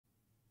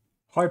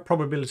High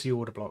probability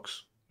order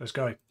blocks. Let's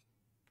go.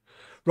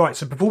 Right,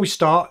 so before we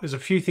start, there's a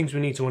few things we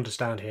need to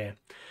understand here.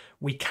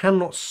 We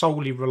cannot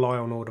solely rely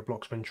on order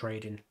blocks when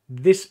trading.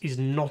 This is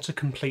not a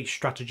complete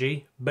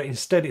strategy, but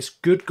instead it's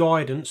good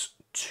guidance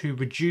to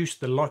reduce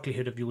the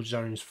likelihood of your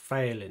zones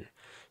failing.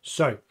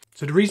 So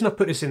the reason I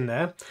put this in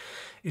there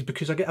is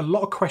because I get a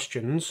lot of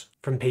questions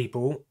from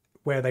people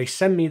where they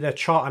send me their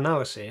chart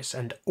analysis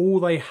and all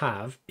they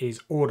have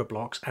is order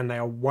blocks and they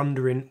are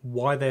wondering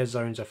why their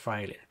zones are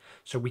failing.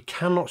 So we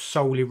cannot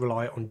solely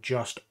rely on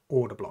just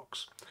order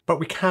blocks, but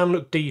we can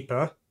look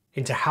deeper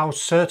into how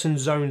certain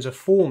zones are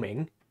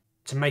forming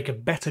to make a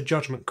better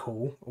judgment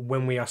call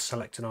when we are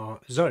selecting our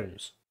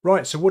zones.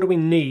 Right, so what do we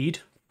need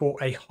for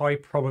a high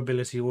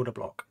probability order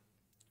block?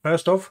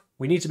 First off,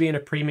 we need to be in a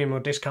premium or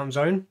discount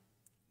zone.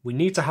 We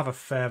need to have a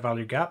fair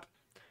value gap.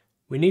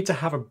 We need to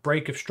have a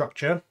break of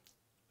structure,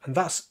 and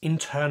that's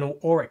internal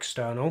or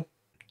external.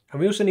 And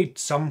we also need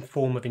some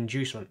form of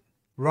inducement.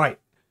 Right,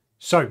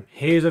 so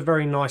here's a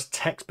very nice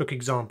textbook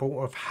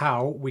example of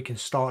how we can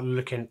start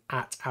looking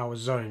at our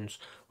zones.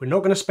 We're not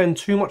going to spend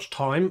too much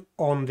time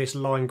on this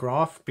line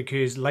graph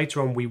because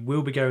later on we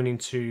will be going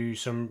into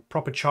some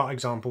proper chart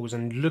examples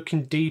and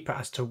looking deeper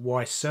as to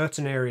why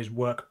certain areas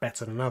work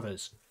better than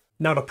others.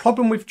 Now, the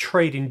problem with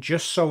trading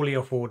just solely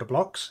off order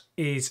blocks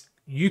is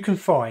you can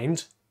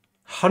find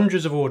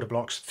hundreds of order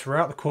blocks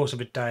throughout the course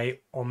of a day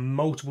on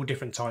multiple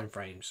different time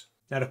frames.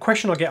 Now, the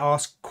question I get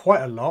asked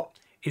quite a lot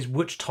is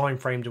which time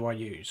frame do I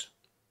use?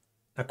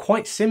 Now,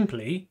 quite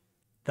simply,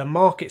 the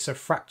markets are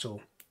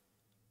fractal.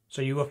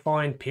 So you will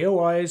find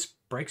POIs,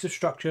 breaks of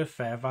structure,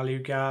 fair value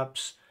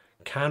gaps,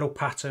 candle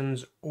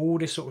patterns, all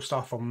this sort of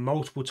stuff on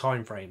multiple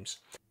time frames.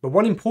 But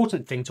one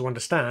important thing to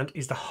understand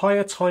is the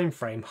higher time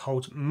frame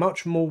holds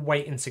much more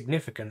weight and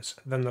significance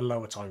than the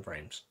lower time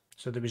frames.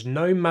 So there is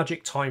no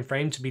magic time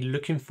frame to be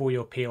looking for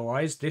your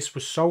POIs. This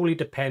will solely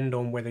depend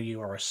on whether you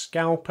are a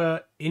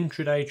scalper,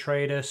 intraday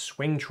trader,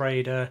 swing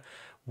trader,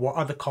 what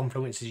other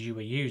confluences you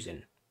are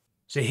using.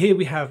 So here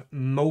we have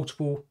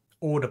multiple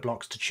order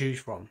blocks to choose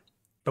from.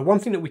 But one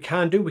thing that we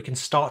can do, we can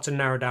start to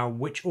narrow down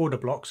which order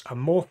blocks are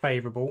more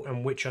favorable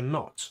and which are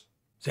not.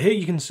 So here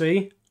you can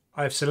see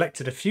I've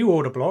selected a few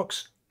order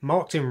blocks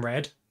marked in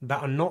red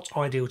that are not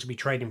ideal to be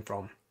trading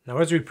from. Now,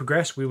 as we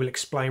progress, we will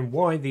explain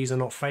why these are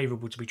not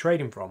favorable to be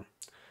trading from.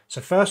 So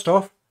first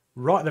off,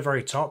 right at the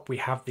very top, we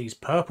have these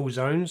purple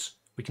zones.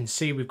 We can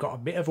see we've got a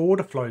bit of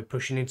order flow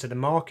pushing into the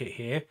market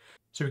here.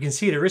 So we can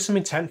see there is some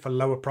intent for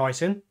lower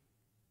pricing.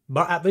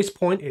 But at this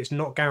point, it's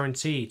not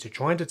guaranteed. So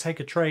trying to take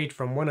a trade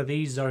from one of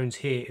these zones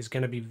here is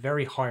going to be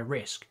very high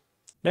risk.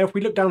 Now, if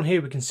we look down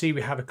here, we can see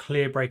we have a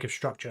clear break of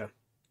structure.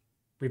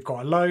 We've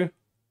got a low,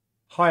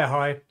 higher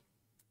high,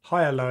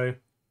 higher low,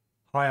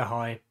 higher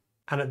high.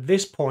 And at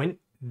this point,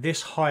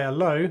 this higher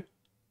low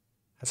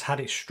has had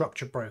its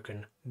structure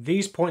broken.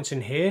 These points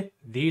in here,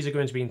 these are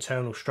going to be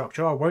internal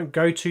structure. I won't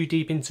go too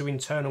deep into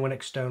internal and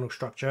external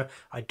structure.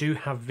 I do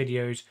have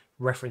videos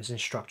referencing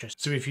structure.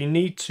 So if you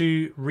need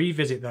to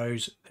revisit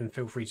those, then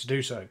feel free to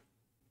do so.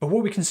 But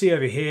what we can see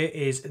over here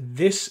is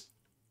this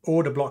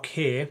order block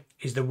here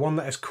is the one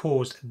that has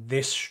caused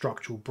this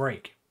structural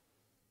break.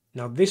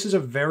 Now, this is a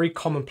very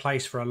common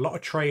place for a lot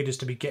of traders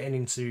to be getting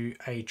into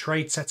a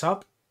trade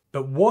setup.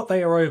 But what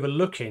they are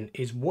overlooking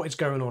is what is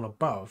going on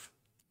above.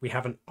 We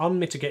have an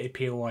unmitigated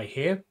POI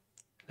here.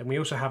 Then we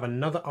also have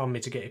another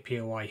unmitigated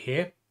POI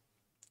here.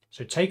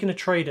 So taking a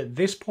trade at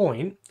this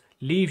point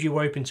leaves you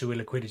open to a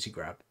liquidity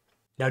grab.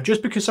 Now,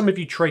 just because some of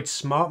you trade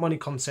smart money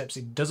concepts,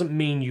 it doesn't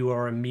mean you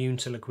are immune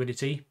to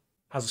liquidity.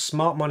 As a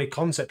smart money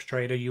concepts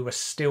trader, you are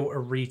still a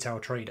retail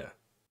trader.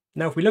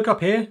 Now, if we look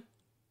up here,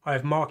 I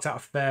have marked out a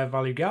fair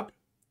value gap.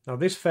 Now,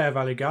 this fair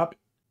value gap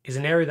is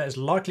an area that is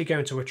likely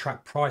going to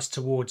attract price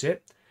towards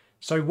it.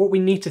 So what we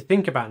need to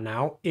think about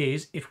now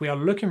is if we are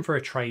looking for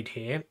a trade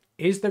here,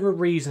 is there a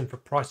reason for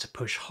price to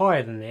push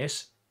higher than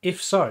this?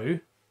 If so,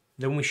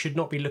 then we should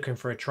not be looking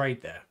for a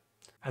trade there.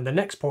 And the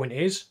next point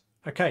is,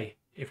 okay,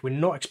 if we're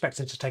not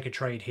expecting to take a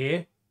trade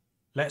here,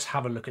 let's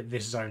have a look at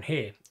this zone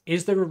here.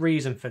 Is there a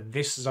reason for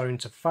this zone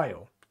to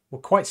fail?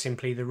 Well, quite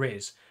simply, there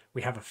is.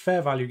 We have a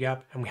fair value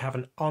gap and we have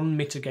an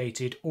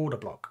unmitigated order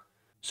block.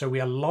 So we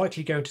are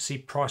likely going to see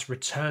price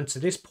return to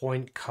this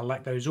point,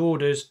 collect those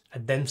orders,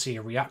 and then see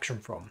a reaction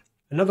from.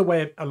 Another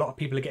way a lot of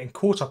people are getting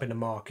caught up in the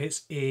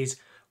markets is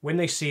when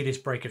they see this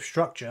break of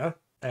structure,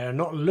 they are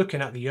not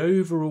looking at the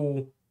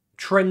overall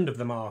trend of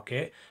the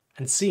market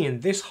and seeing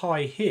this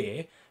high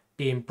here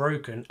being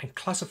broken and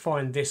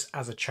classifying this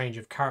as a change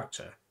of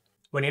character.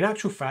 When in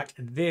actual fact,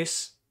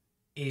 this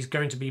is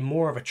going to be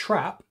more of a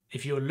trap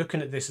if you're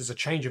looking at this as a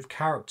change of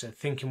character,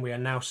 thinking we are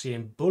now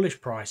seeing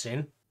bullish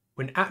pricing,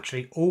 when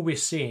actually all we're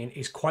seeing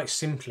is quite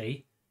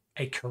simply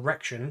a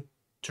correction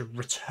to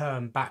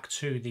return back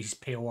to these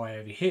POI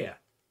over here.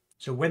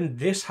 So when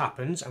this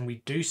happens and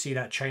we do see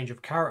that change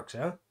of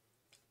character,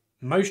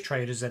 most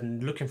traders are then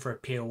looking for a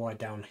POI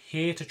down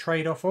here to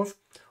trade off of,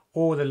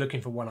 or they're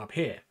looking for one up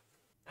here,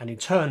 and in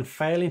turn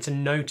failing to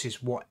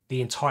notice what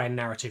the entire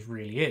narrative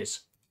really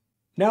is.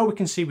 Now we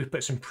can see we've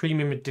put some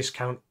premium and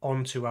discount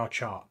onto our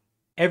chart.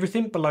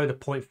 Everything below the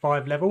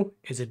 0.5 level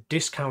is a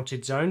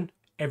discounted zone.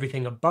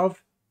 Everything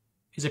above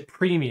is a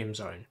premium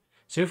zone.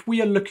 So if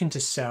we are looking to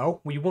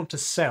sell, we want to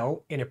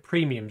sell in a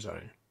premium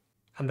zone.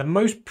 And the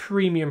most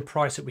premium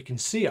price that we can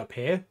see up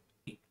here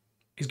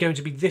is going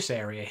to be this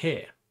area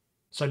here.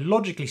 So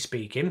logically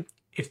speaking,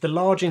 if the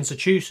large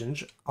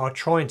institutions are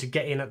trying to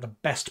get in at the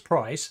best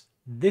price,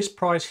 this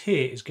price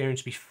here is going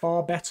to be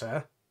far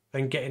better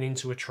than getting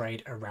into a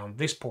trade around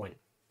this point.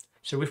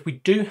 So if we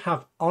do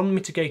have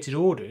unmitigated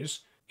orders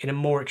in a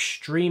more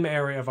extreme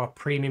area of our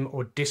premium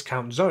or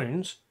discount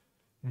zones,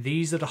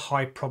 these are the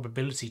high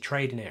probability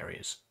trading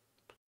areas.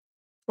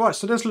 Right,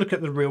 so let's look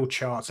at the real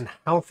charts and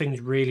how things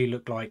really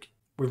look like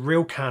with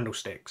real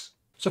candlesticks.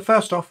 So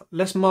first off,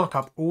 let's mark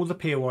up all the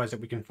POIs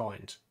that we can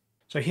find.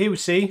 So here we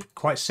see,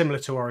 quite similar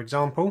to our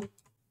example,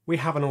 we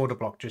have an order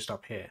block just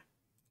up here.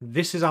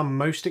 This is our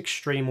most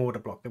extreme order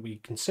block that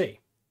we can see.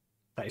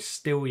 That is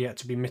still yet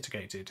to be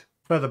mitigated.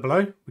 Further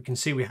below, we can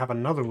see we have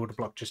another order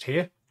block just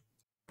here.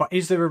 But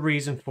is there a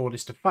reason for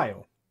this to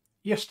fail?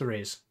 Yes, there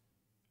is.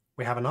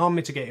 We have an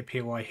unmitigated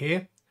POI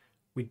here.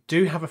 We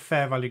do have a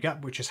fair value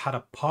gap which has had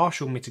a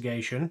partial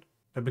mitigation,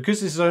 but because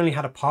this has only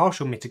had a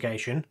partial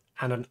mitigation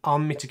and an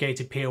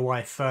unmitigated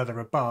POI further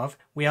above,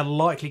 we are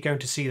likely going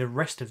to see the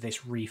rest of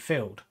this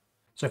refilled.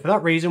 So for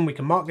that reason, we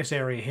can mark this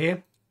area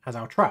here as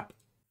our trap.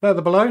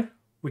 Further below,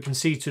 we can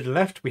see to the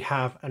left, we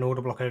have an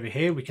order block over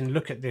here. We can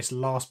look at this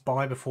last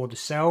buy before the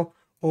sell,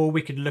 or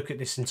we could look at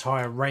this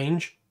entire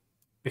range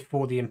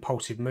before the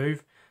impulsive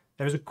move.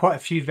 There's quite a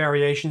few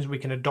variations we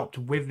can adopt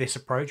with this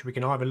approach. We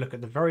can either look at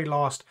the very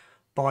last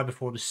buy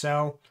before the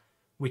sell,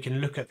 we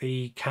can look at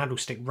the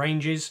candlestick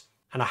ranges,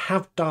 and I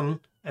have done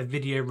a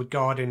video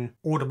regarding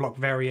order block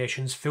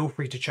variations. Feel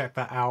free to check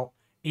that out.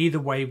 Either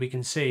way, we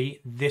can see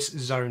this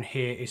zone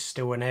here is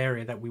still an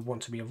area that we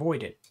want to be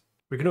avoiding.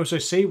 We can also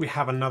see we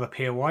have another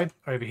POI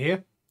over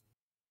here,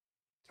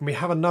 and we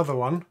have another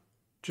one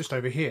just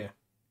over here.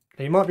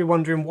 Now you might be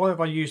wondering, why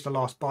have I used the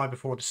last buy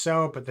before the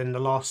sell, but then the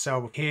last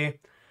sell here?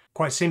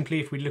 Quite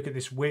simply, if we look at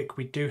this wick,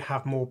 we do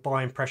have more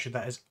buying pressure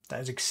that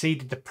has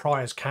exceeded the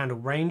prior's candle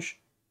range.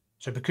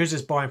 So because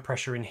there's buying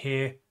pressure in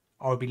here,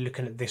 I'll be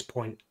looking at this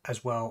point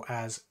as well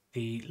as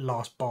the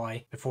last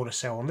buy before the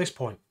sell on this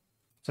point.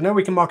 So now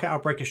we can mark out our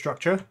breaker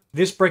structure.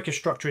 This breaker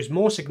structure is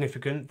more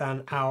significant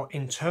than our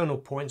internal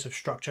points of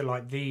structure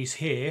like these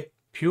here,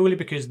 purely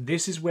because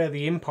this is where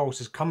the impulse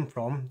has come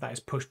from that has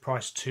pushed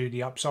price to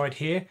the upside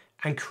here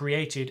and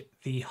created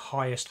the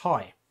highest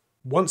high.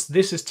 Once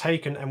this is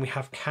taken and we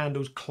have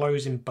candles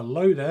closing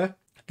below there,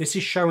 this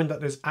is showing that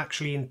there's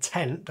actually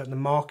intent, that the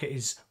market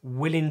is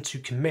willing to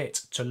commit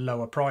to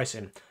lower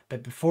pricing.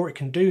 But before it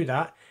can do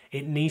that,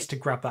 it needs to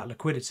grab that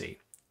liquidity.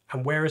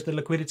 And where is the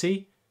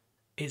liquidity?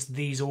 It's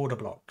these order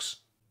blocks.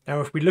 Now,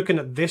 if we're looking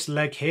at this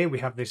leg here, we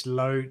have this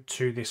low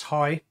to this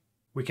high.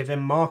 We can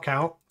then mark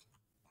out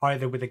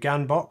either with a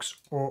Gann box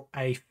or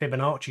a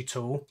Fibonacci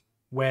tool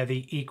where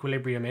the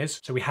equilibrium is.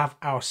 So we have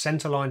our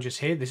center line just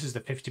here. This is the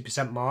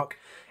 50% mark.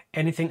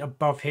 Anything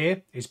above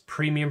here is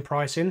premium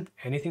pricing.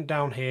 Anything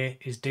down here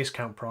is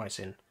discount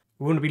pricing.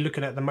 We want to be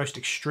looking at the most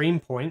extreme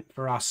point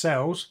for our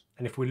sells.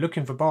 And if we're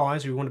looking for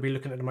buys, we want to be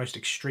looking at the most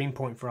extreme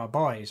point for our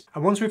buys.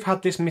 And once we've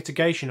had this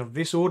mitigation of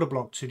this order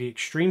block to the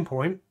extreme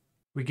point,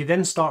 we can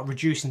then start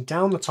reducing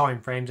down the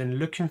time frames and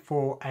looking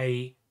for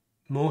a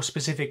more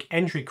specific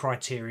entry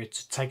criteria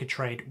to take a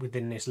trade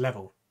within this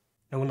level.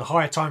 Now on the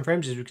higher time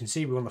frames, as we can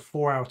see, we're on the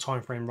 4-hour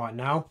time frame right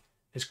now.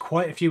 There's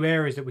quite a few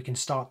areas that we can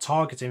start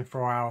targeting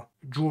for our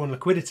drawn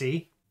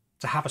liquidity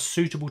to have a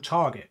suitable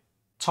target.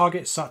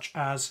 Targets such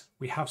as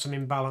we have some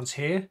imbalance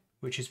here,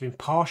 which has been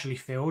partially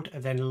filled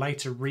and then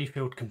later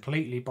refilled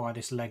completely by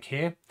this leg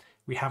here.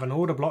 We have an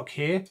order block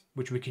here,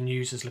 which we can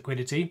use as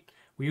liquidity.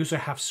 We also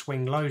have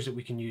swing lows that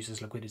we can use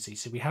as liquidity.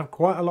 So we have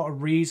quite a lot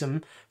of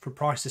reason for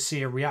price to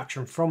see a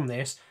reaction from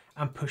this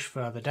and push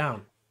further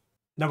down.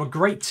 Now, a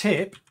great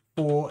tip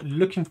for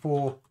looking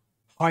for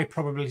high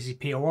probability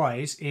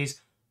POIs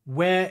is,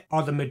 where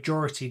are the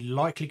majority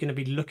likely going to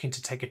be looking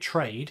to take a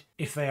trade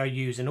if they are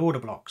using order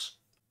blocks?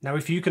 Now,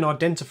 if you can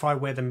identify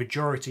where the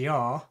majority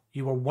are,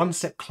 you are one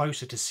step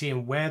closer to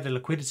seeing where the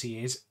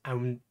liquidity is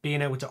and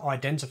being able to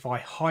identify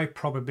high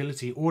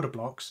probability order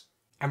blocks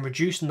and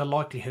reducing the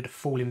likelihood of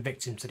falling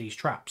victim to these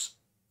traps.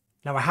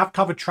 Now, I have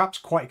covered traps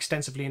quite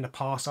extensively in the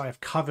past. I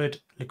have covered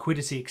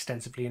liquidity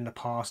extensively in the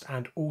past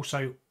and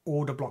also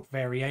order block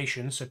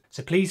variations.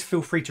 So please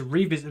feel free to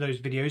revisit those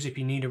videos if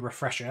you need a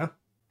refresher.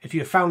 If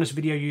you have found this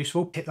video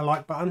useful, hit the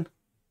like button.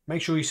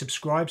 Make sure you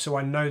subscribe so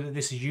I know that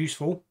this is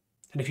useful.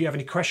 And if you have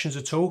any questions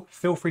at all,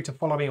 feel free to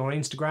follow me on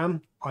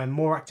Instagram. I am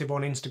more active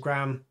on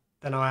Instagram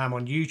than I am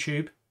on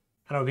YouTube,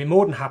 and I'll be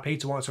more than happy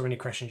to answer any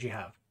questions you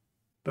have.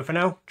 But for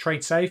now,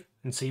 trade safe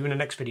and see you in the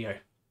next video.